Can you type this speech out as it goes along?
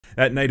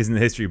That night is in the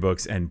history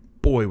books, and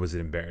boy, was it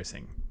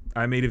embarrassing.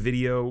 I made a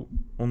video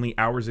only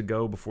hours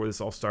ago before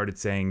this all started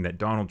saying that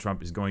Donald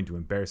Trump is going to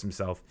embarrass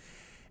himself,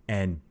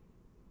 and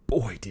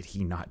boy, did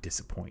he not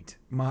disappoint.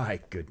 My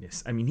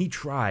goodness. I mean, he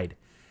tried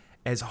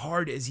as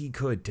hard as he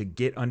could to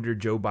get under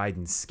Joe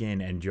Biden's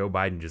skin, and Joe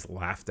Biden just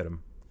laughed at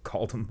him,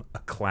 called him a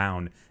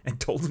clown, and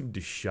told him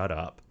to shut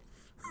up.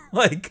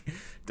 Like,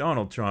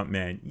 Donald Trump,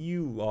 man,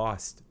 you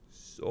lost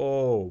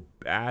so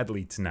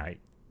badly tonight.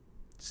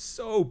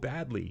 So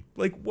badly.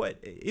 Like, what?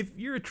 If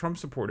you're a Trump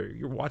supporter,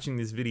 you're watching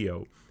this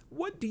video,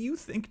 what do you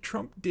think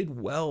Trump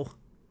did well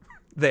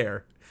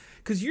there?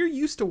 Because you're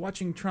used to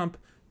watching Trump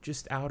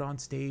just out on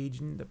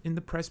stage in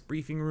the press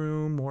briefing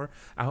room, or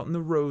out in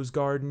the Rose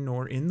Garden,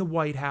 or in the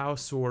White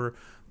House, or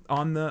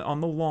on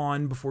the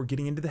lawn before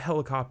getting into the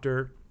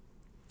helicopter,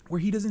 where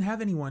he doesn't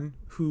have anyone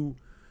who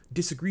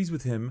disagrees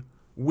with him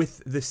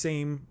with the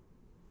same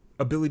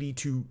ability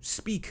to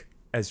speak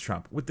as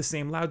Trump, with the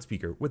same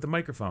loudspeaker, with the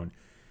microphone.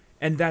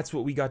 And that's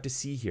what we got to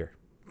see here.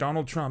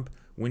 Donald Trump,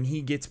 when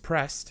he gets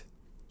pressed,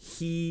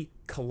 he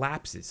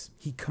collapses.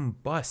 He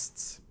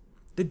combusts.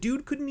 The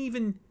dude couldn't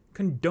even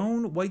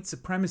condone white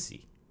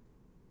supremacy.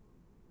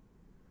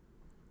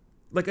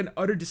 Like, an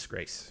utter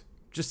disgrace.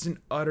 Just an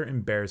utter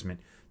embarrassment.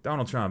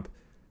 Donald Trump,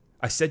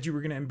 I said you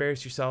were going to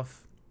embarrass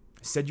yourself.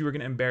 I said you were going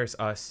to embarrass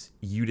us.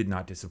 You did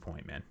not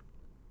disappoint, man.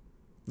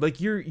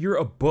 Like, you're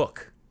a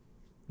book.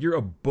 You're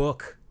a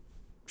book.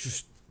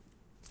 Just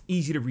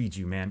easy to read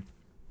you, man.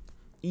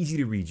 Easy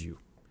to read you.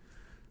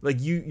 Like,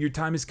 your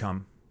time has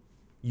come.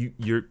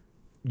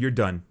 You're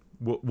done.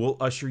 We'll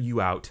usher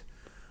you out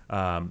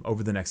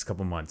over the next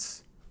couple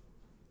months.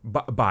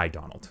 Bye,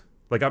 Donald.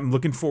 Like, I'm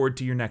looking forward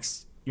to your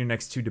next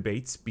two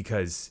debates,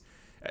 because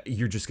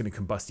you're just going to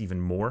combust even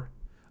more.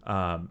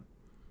 I'm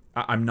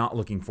not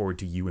looking forward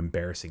to you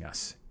embarrassing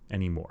us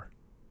anymore.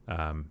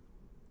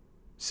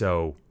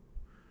 So,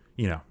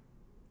 you know,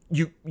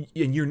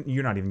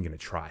 you're not even going to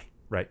try,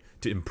 right,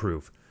 to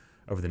improve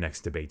over the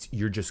next debates.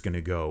 You're just going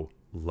to go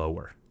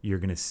lower. You're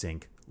going to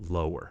sink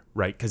lower,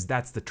 right? Because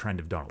that's the trend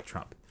of Donald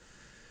Trump.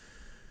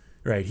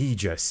 Right, he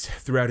just,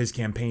 throughout his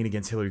campaign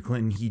against Hillary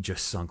Clinton, he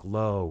just sunk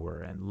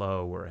lower and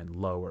lower and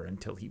lower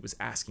until he was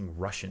asking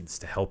Russians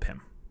to help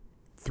him.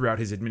 Throughout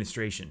his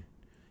administration,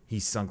 he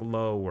sunk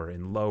lower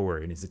and lower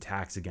in his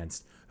attacks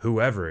against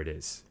whoever it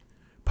is.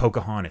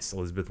 Pocahontas,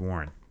 Elizabeth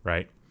Warren,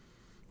 right?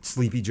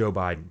 Sleepy Joe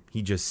Biden,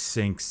 he just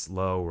sinks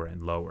lower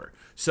and lower.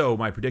 So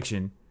my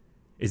prediction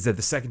is that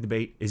the second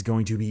debate is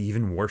going to be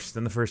even worse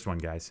than the first one,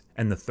 guys.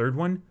 And the third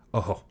one,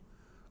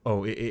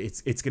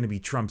 it's going to be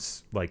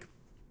Trump's, like,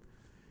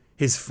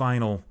 his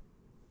final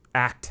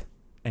act,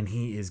 and it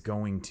is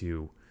going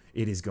to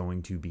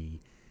be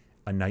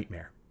a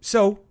nightmare.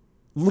 So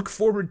look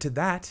forward to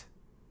that,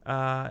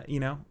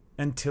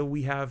 until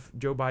we have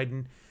Joe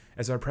Biden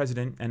as our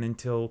president, and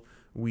until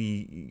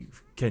we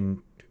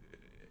can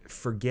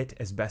forget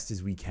as best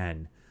as we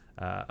can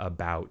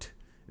about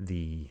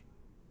the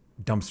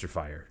dumpster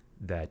fire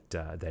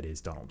that is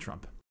Donald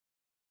Trump.